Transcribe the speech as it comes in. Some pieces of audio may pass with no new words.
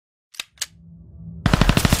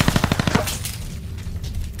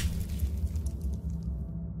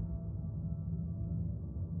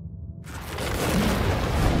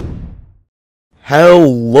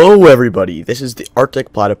Hello everybody, this is the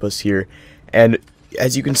Arctic Platypus here, and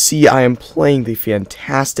as you can see I am playing the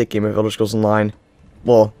fantastic game of Elder Scrolls Online.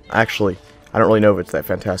 Well, actually, I don't really know if it's that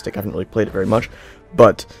fantastic, I haven't really played it very much,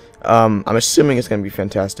 but I'm assuming it's going to be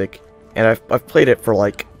fantastic, and I've played it for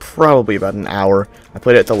like probably about an hour. I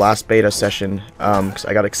played it at the last beta session, because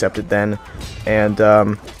I got accepted then, and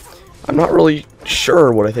I'm not really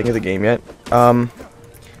sure what I think of the game yet.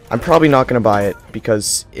 I'm probably not going to buy it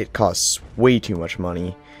because it costs way too much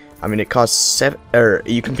money. I mean, it costs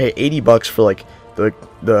you can pay $80 for like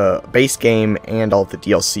the base game and all the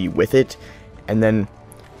DLC with it, and then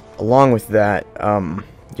along with that, you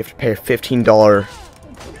have to pay a $15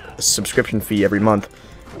 subscription fee every month.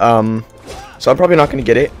 So I'm probably not going to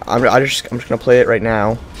get it. I'm just going to play it right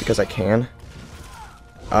now because I can.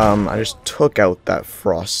 I just took out that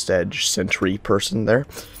Frost Edge Sentry person there.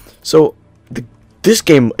 So this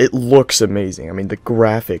game, it looks amazing. I mean, the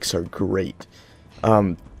graphics are great.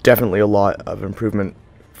 Definitely a lot of improvement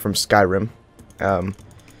from Skyrim.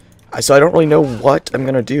 So I don't really know what I'm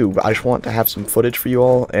gonna do, but I just want to have some footage for you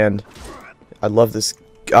all, and I love this.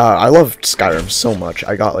 I love Skyrim so much.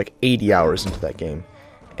 I got like 80 hours into that game,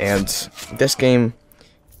 and this game,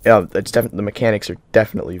 it's the mechanics are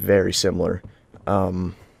definitely very similar,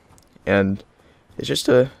 and it's just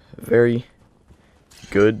a very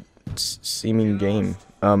good seeming game.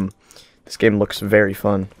 This game looks very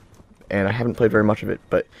fun, and I haven't played very much of it,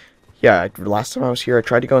 but yeah, last time I was here I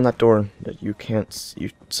tried to go in that door that you can't,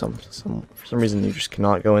 for some reason you just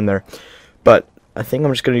cannot go in there, but I think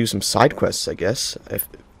I'm just gonna do some side quests, I guess, if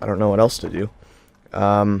I don't know what else to do.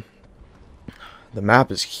 The map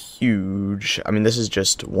is huge. I mean, this is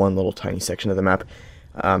just one little tiny section of the map.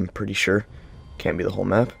 I'm pretty sure can't be the whole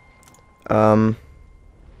map. I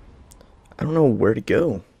don't know where to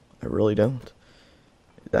go. I really don't.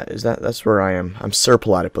 That's where I am. I'm Sir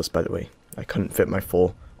Platypus, by the way. I couldn't fit my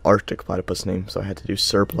full Arctic Platypus name, so I had to do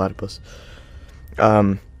Sir Platypus.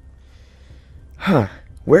 Where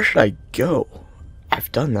should I go?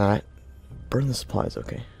 I've done that. Burn the supplies,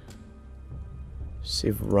 okay.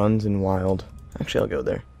 Save runs in wild. Actually, I'll go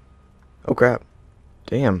there. Oh crap.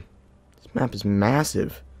 Damn. This map is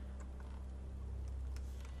massive.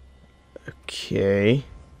 Okay.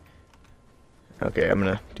 Okay, I'm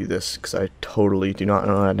gonna do this because I totally do not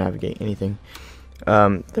know how to navigate anything.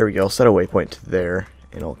 There we go. I'll set a waypoint to there,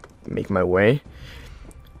 and I'll make my way.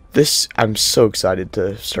 I'm so excited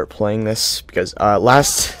to start playing this because the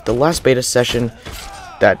last beta session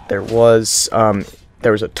that there was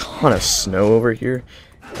a ton of snow over here,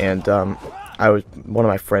 and one of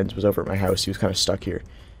my friends was over at my house. He was kind of stuck here,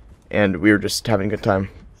 and we were just having a good time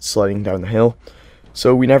sledding down the hill.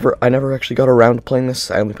 So I never actually got around to playing this.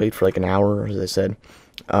 I only played for like an hour, as I said.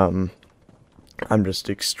 I'm just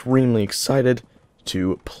extremely excited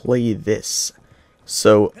to play this.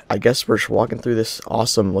 So I guess we're just walking through this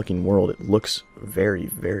awesome looking world. It looks very,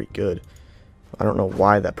 very good. I don't know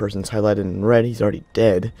why that person's highlighted in red. He's already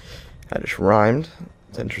dead. I just rhymed.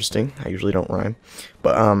 It's interesting. I usually don't rhyme.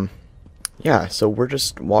 But yeah, so we're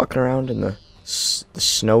just walking around in the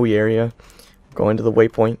snowy area, going to the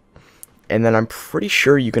waypoint. And then I'm pretty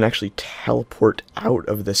sure you can actually teleport out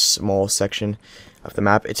of this small section of the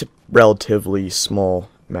map. It's a relatively small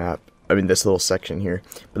map. I mean, this little section here.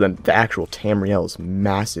 But then the actual Tamriel is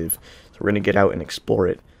massive. So we're going to get out and explore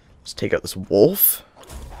it. Let's take out this wolf.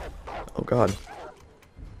 Oh, God.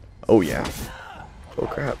 Oh, yeah. Oh,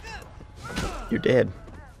 crap. You're dead.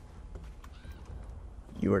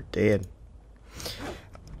 You are dead.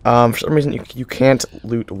 For some reason, you can't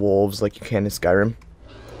loot wolves like you can in Skyrim.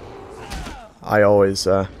 I always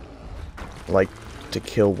like to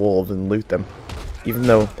kill wolves and loot them, even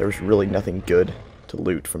though there's really nothing good to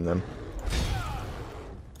loot from them.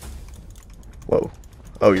 Whoa.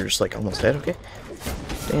 Oh, you're just like almost dead? Okay.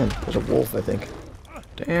 Damn, there's a wolf, I think.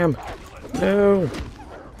 Damn. No.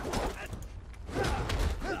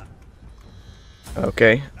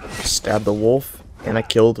 Okay. Stabbed the wolf, and I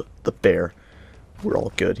killed the bear. We're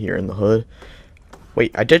all good here in the hood.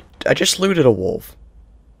 Wait, I just looted a wolf.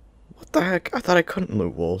 What the heck? I thought I couldn't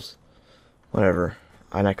loot wolves. Whatever.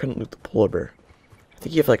 And I couldn't loot the polar bear. I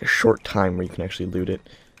think you have like a short time where you can actually loot it.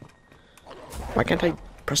 Why can't I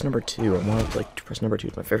press number 2? I want to like press number 2.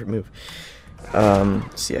 It's my favorite move.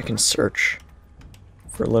 See, I can search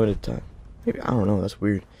for a limited time. Maybe, I don't know, that's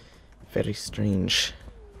weird. Very strange.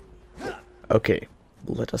 Okay,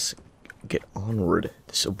 let us get onward.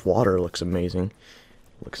 This water looks amazing.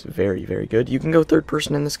 Looks very, very good. You can go third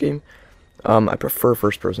person in this game. I prefer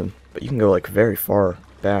first person, but you can go like very far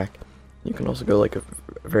back. You can also go like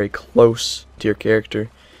very close to your character,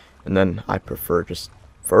 and then I prefer just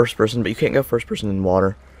first person, but you can't go first person in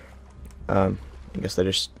water. I guess they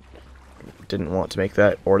just didn't want to make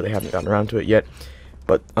that, or they haven't gotten around to it yet.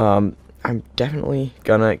 But I'm definitely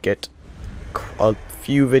gonna get a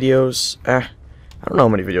few videos. I don't know how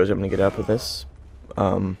many videos I'm gonna get up with this.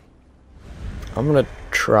 I'm gonna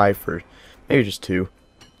try for maybe just 2.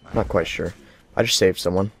 I'm not quite sure. I just saved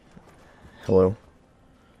someone. Hello.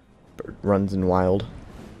 Bird runs in wild.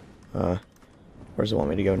 Where does it want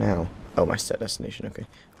me to go now? Oh, my set destination. Okay,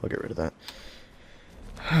 I'll get rid of that.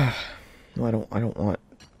 No, I don't want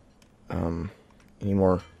any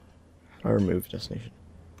more. How do I remove destination?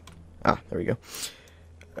 Ah, there we go.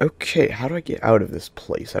 Okay, how do I get out of this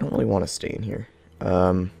place? I don't really want to stay in here.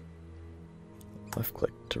 Left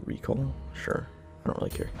click to recall. Sure, I don't really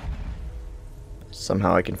care.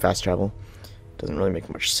 Somehow I can fast travel. Doesn't really make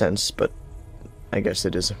much sense, but I guess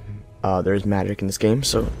it is. There's magic in this game,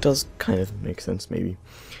 so it does kind of make sense, maybe.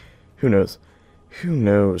 Who knows? Who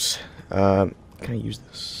knows? Can I use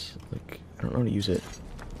this? Like, I don't know how to use it.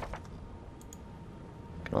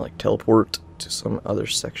 Can I, like, teleport to some other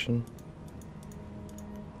section?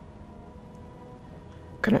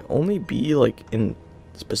 Can I only be, like, in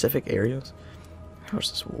specific areas? How does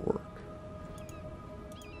this work?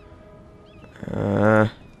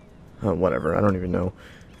 Whatever, I don't even know.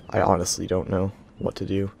 I honestly don't know what to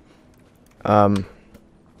do.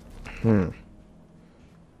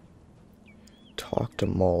 Talk to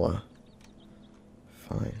Mala.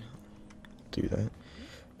 Fine. Do that.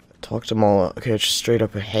 Talk to Mala. Okay, it's just straight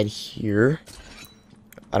up ahead here.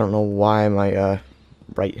 I don't know why my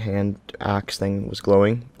right hand axe thing was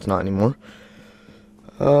glowing. It's not anymore.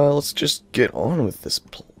 Let's just get on with this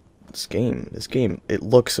game. This game, it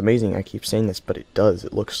looks amazing. I keep saying this, but it does.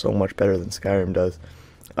 It looks so much better than Skyrim does.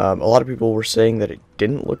 A lot of people were saying that it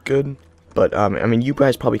didn't look good, but I mean, you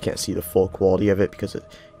guys probably can't see the full quality of it because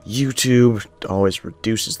YouTube always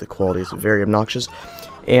reduces the quality. It's very obnoxious,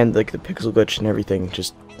 and like the pixel glitch and everything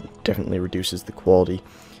just definitely reduces the quality.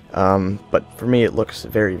 But for me, it looks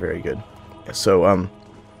very, very good. So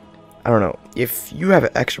I don't know, if you have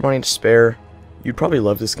extra money to spare, you'd probably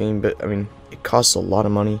love this game, but I mean, it costs a lot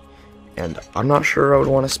of money, and I'm not sure I would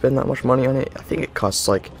want to spend that much money on it. I think it costs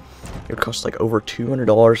like, it would cost like over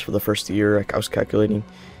 $200 for the first year, like I was calculating,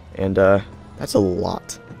 and that's a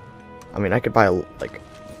lot. I mean, I could buy like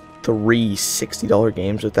 3 $60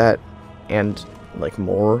 games with that, and like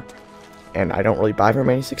more, and I don't really buy very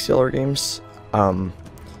many $60 games,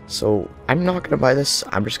 so I'm not gonna buy this.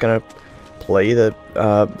 I'm just gonna play the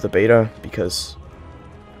beta because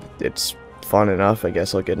it's fun enough. I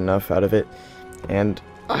guess I'll get enough out of it, and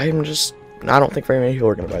I don't think very many people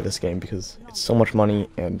are gonna buy this game because it's so much money,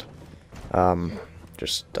 and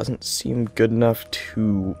just doesn't seem good enough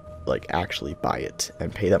to like actually buy it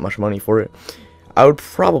and pay that much money for it. I would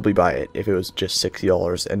probably buy it if it was just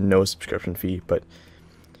 $60 and no subscription fee, but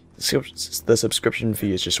the subscription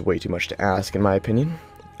fee is just way too much to ask, in my opinion.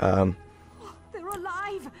 They're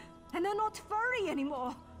alive, and they're not furry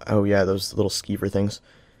anymore. Oh yeah, those little skeever things.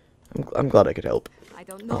 I'm glad I could help. I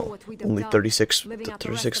don't know what we'd have Only done, 36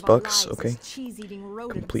 bucks. lives Okay. as cheese-eating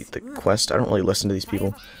rodents. Complete the quest. I don't really listen to these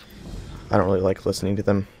people. I don't really like listening to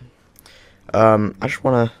them. I just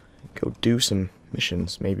want to go do some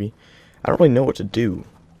missions, maybe. I don't really know what to do.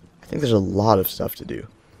 I think there's a lot of stuff to do.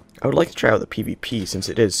 I would like to try out the PvP since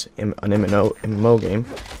it is an MMO game,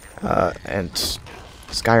 and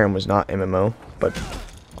Skyrim was not MMO, but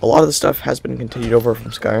a lot of the stuff has been continued over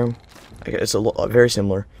from Skyrim. I guess it's very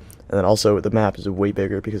similar, and then also the map is way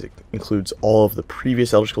bigger because it includes all of the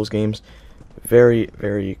previous Elder Scrolls games. Very,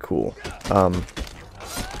 very cool.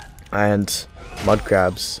 And mud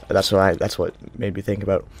crabs. That's what made me think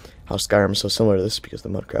about how Skyrim is so similar to this, because the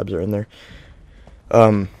mud crabs are in there.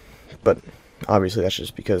 But obviously that's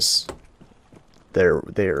just because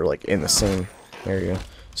they're like in the same area.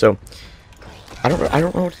 So I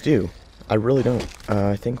don't know what to do. I really don't.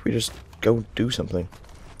 I think we just go do something.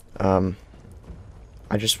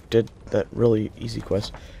 I just did that really easy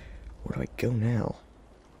quest. Where do I go now?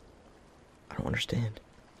 I don't understand.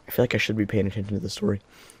 I feel like I should be paying attention to the story,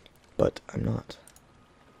 but I'm not.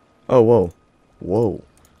 Oh, whoa. Whoa.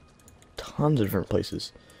 Tons of different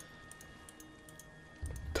places.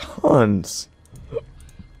 Tons!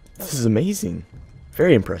 This is amazing.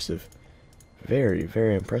 Very impressive. Very,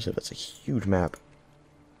 very impressive. That's a huge map.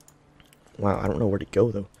 Wow, I don't know where to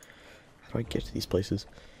go, though. How do I get to these places?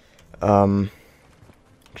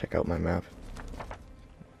 Check out my map.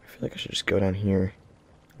 I feel like I should just go down here.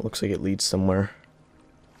 It looks like it leads somewhere.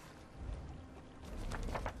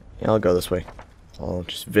 Yeah, I'll go this way. I'll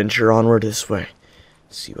just venture onward this way.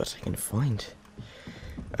 See what I can find.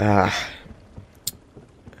 Okay,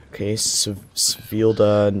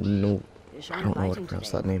 Svilda, no, I don't know how to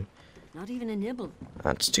pronounce that name. Not even a nibble.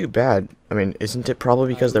 That's too bad. I mean, isn't it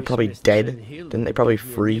probably because they're probably dead? Didn't they probably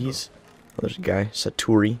freeze? Oh, there's a guy,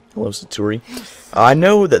 Saturi. Hello, Saturi. I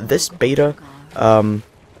know that this beta,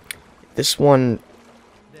 this one,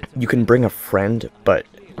 you can bring a friend, but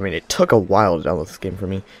I mean, it took a while to download this game for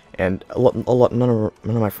me, and none of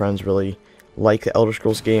my friends really like the Elder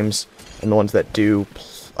Scrolls games, and the ones that do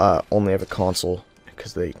only have a console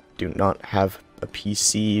because they do not have a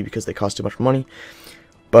PC because they cost too much money.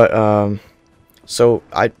 But so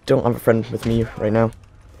I don't have a friend with me right now,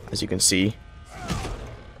 as you can see.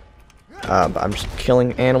 But I'm just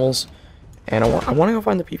killing animals, and I want to go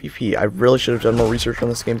find the PvP. I really should have done more research on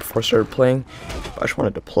this game before I started playing, but I just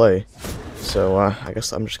wanted to play. So I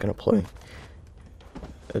guess I'm just gonna play.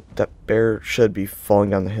 That bear should be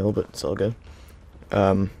falling down the hill, but it's all good.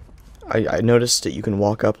 I noticed that you can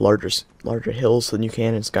walk up larger hills than you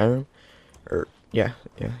can in Skyrim. Or yeah.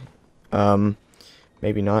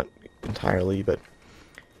 Maybe not entirely, but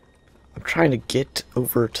I'm trying to get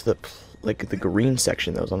over to the green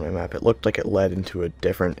section that was on my map. It looked like it led into a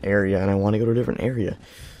different area, and I want to go to a different area.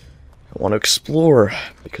 I want to explore,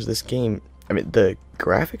 because this game, I mean, the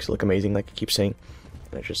graphics look amazing, like I keep saying,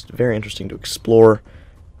 and it's just very interesting to explore.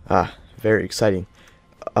 Very exciting.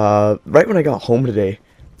 Right when I got home today,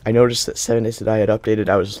 I noticed that 7 Days to Die had updated.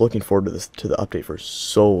 I was looking forward to the update for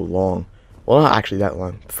so long. Well, not actually that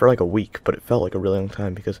long, for like a week, but it felt like a really long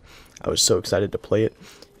time because I was so excited to play it.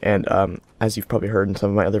 And as you've probably heard in some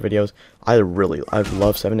of my other videos, I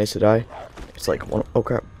love 7 Days to Die. It's like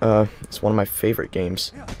it's one of my favorite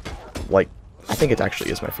games. Like, I think it actually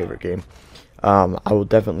is my favorite game. I will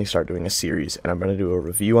definitely start doing a series, and I'm gonna do a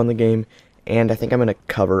review on the game, and I think I'm gonna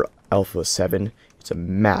cover Alpha 7. It's a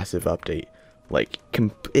massive update. Like,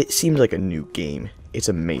 it seems like a new game. It's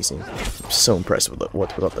amazing. I'm so impressed with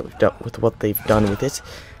what they've done with it.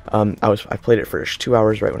 I played it for 2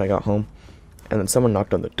 hours right when I got home, and then someone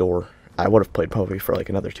knocked on the door. I would have played probably for like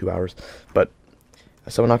another 2 hours, but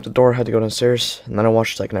someone knocked on the door. I had to go downstairs, and then I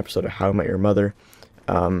watched like an episode of How I Met Your Mother,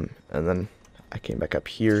 and then I came back up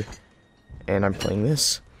here, and I'm playing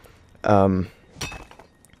this. I'll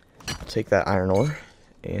take that iron ore,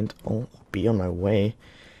 and I'll be on my way.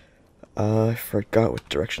 I forgot what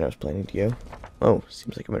direction I was planning to go. Oh,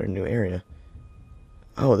 seems like I'm in a new area.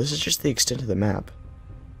 Oh, this is just the extent of the map.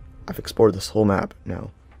 I've explored this whole map now.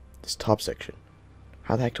 This top section.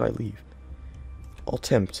 How the heck do I leave? I'll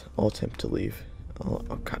attempt to leave. Oh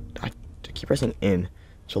god, I keep pressing N.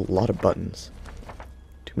 There's a lot of buttons.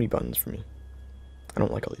 Too many buttons for me. I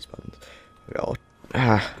don't like all these buttons.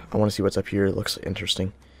 I want to see what's up here. It looks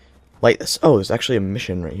interesting. Light this. Oh, there's actually a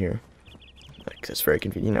mission right here. Like, that's very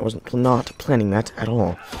convenient. I wasn't not planning that at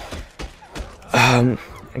all.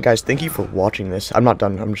 And guys, thank you for watching this. I'm not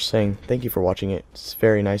done. I'm just saying thank you for watching it. It's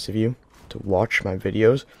very nice of you to watch my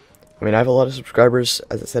videos. I mean, I have a lot of subscribers,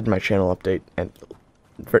 as I said in my channel update, and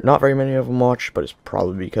not very many of them watch, but it's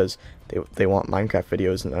probably because they want Minecraft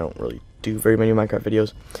videos, and I don't really do very many Minecraft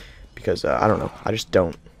videos, because, I don't know, I just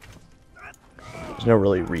don't. There's no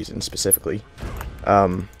really reason, specifically.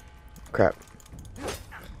 Crap.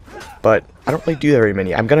 But I don't really do very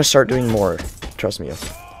many. I'm gonna start doing more, trust me.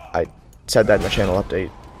 I said that in my channel update,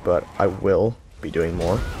 but I will be doing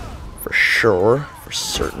more, for sure, for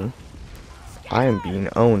certain. I am being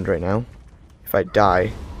owned right now. If I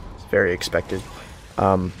die, it's very expected.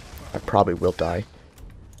 I probably will die.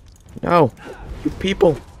 No, you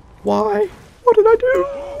people, why? What did I do?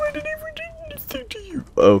 I didn't even do anything to you.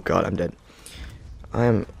 Oh god, I'm dead.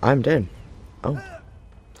 I'm dead. Oh.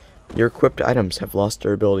 Your equipped items have lost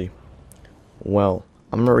durability. Well,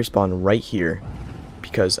 I'm gonna respawn right here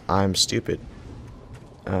because I'm stupid.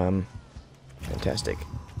 Fantastic.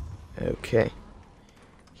 Okay.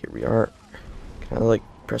 Here we are. Can I like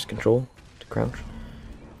press control to crouch?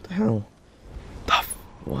 What the hell?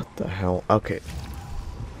 What the hell? Okay.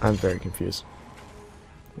 I'm very confused.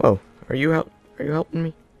 Whoa, are you helping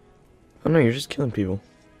me? Oh no, you're just killing people.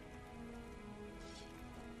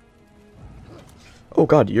 Oh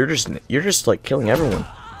god, you're just like killing everyone.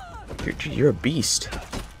 You're a beast.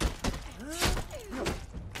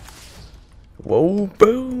 Whoa,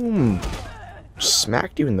 boom!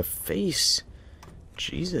 Smacked you in the face.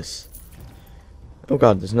 Jesus. Oh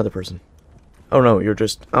god, there's another person. Oh no, you're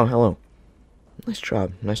just... Oh, hello. Nice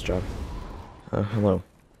job, nice job. Hello.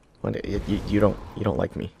 What, you don't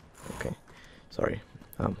like me. Okay. Sorry.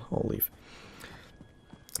 I'll leave.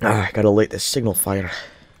 I gotta light this signal fire.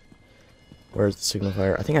 Where's the signal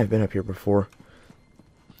fire? I think I've been up here before.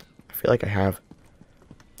 I feel like I have.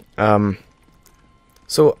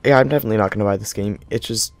 So, yeah, I'm definitely not gonna buy this game. It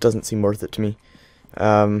just doesn't seem worth it to me.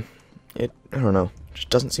 I don't know. It just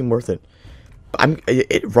doesn't seem worth it.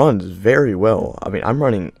 it runs very well. I mean, I'm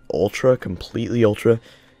running ultra, completely ultra,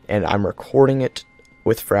 and I'm recording it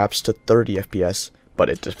with fraps to 30 FPS, but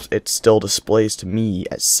it still displays to me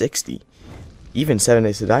at 60. Even 7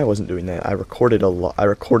 Days to Die wasn't doing that. I recorded a lot. I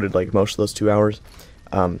recorded like most of those 2 hours,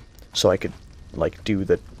 so I could like do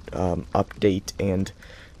the update and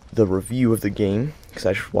the review of the game, because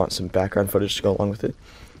I just want some background footage to go along with it.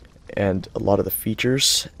 And a lot of the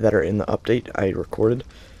features that are in the update I recorded.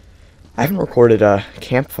 I haven't recorded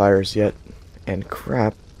campfires yet, and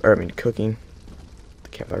cooking. The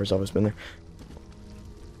campfire's always been there.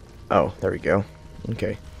 Oh, there we go.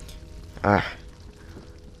 Okay.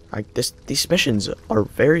 These missions are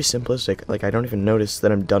very simplistic. Like, I don't even notice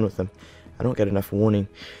that I'm done with them. I don't get enough warning.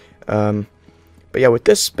 But yeah, with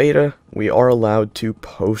this beta, we are allowed to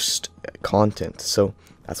post content. So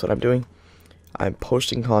that's what I'm doing. I'm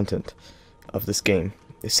posting content of this game.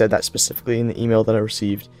 They said that specifically in the email that I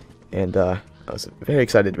received, and I was very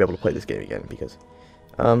excited to be able to play this game again because,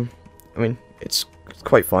 I mean, it's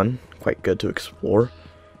quite fun, quite good to explore.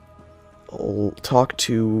 I'll talk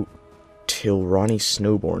to Ronnie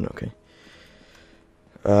Snowborn.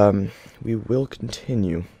 Okay. We will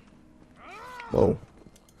continue. Whoa, are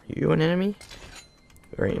you an enemy?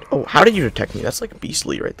 Oh, how did you detect me? That's like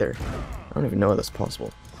beastly right there. I don't even know how that's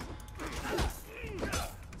possible.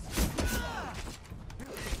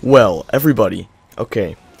 Well, everybody,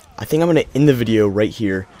 okay, I think I'm gonna end the video right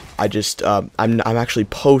here. I'm actually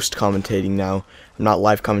post commentating now. I'm not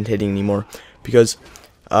live commentating anymore because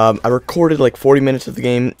I recorded like 40 minutes of the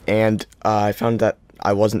game, and I found that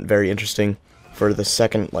I wasn't very interesting for the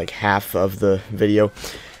second like half of the video.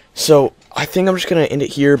 So I think I'm just gonna end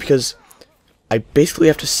it here because I basically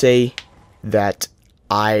have to say that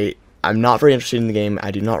I'm not very interested in the game. I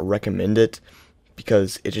do not recommend it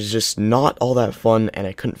because it is just not all that fun, and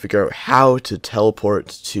I couldn't figure out how to teleport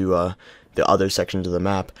to the other sections of the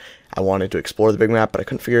map. I wanted to explore the big map, but I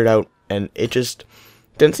couldn't figure it out, and it just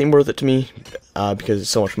didn't seem worth it to me because it's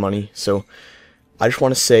so much money. So I just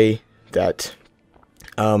want to say that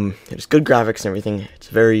there's good graphics and everything. It's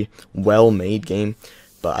a very well made game,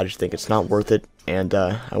 but I just think it's not worth it. And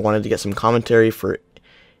I wanted to get some commentary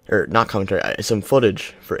some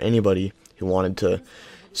footage for anybody who wanted to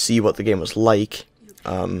see what the game was like.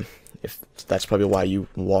 If that's probably why you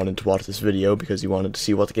wanted to watch this video, because you wanted to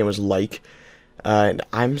see what the game was like. And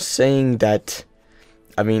I'm saying that,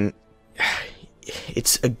 I mean,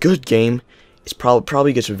 it's a good game. It's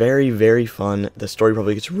probably gets very, very fun. The story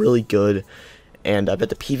probably gets really good, and I bet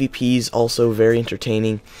the PvP is also very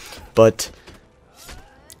entertaining. But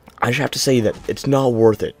I just have to say that it's not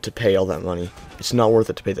worth it to pay all that money. It's not worth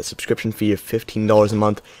it to pay that subscription fee of $15 a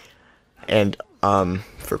month. And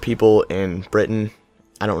for people in Britain,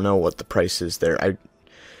 I don't know what the price is there. I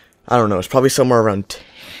don't know. It's probably somewhere around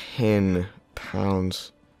 £10.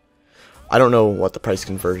 I don't know what the price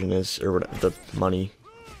conversion is, or what the money.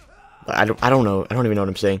 I don't know. I don't even know what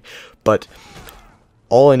I'm saying. But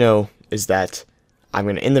all I know is that I'm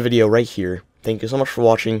going to end the video right here. Thank you so much for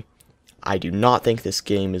watching. I do not think this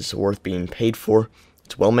game is worth being paid for.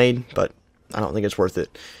 It's well made, but I don't think it's worth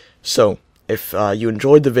it. So, if you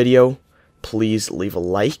enjoyed the video, please leave a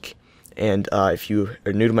like. And if you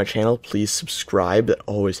are new to my channel, please subscribe. That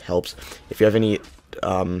always helps. If you have any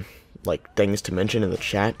like things to mention in the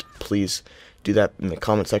chat, please do that in the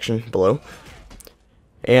comment section below.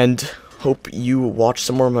 And hope you watch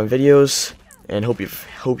some more of my videos, and hope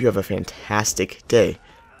you have a fantastic day.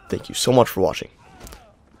 Thank you so much for watching.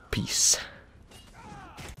 Peace.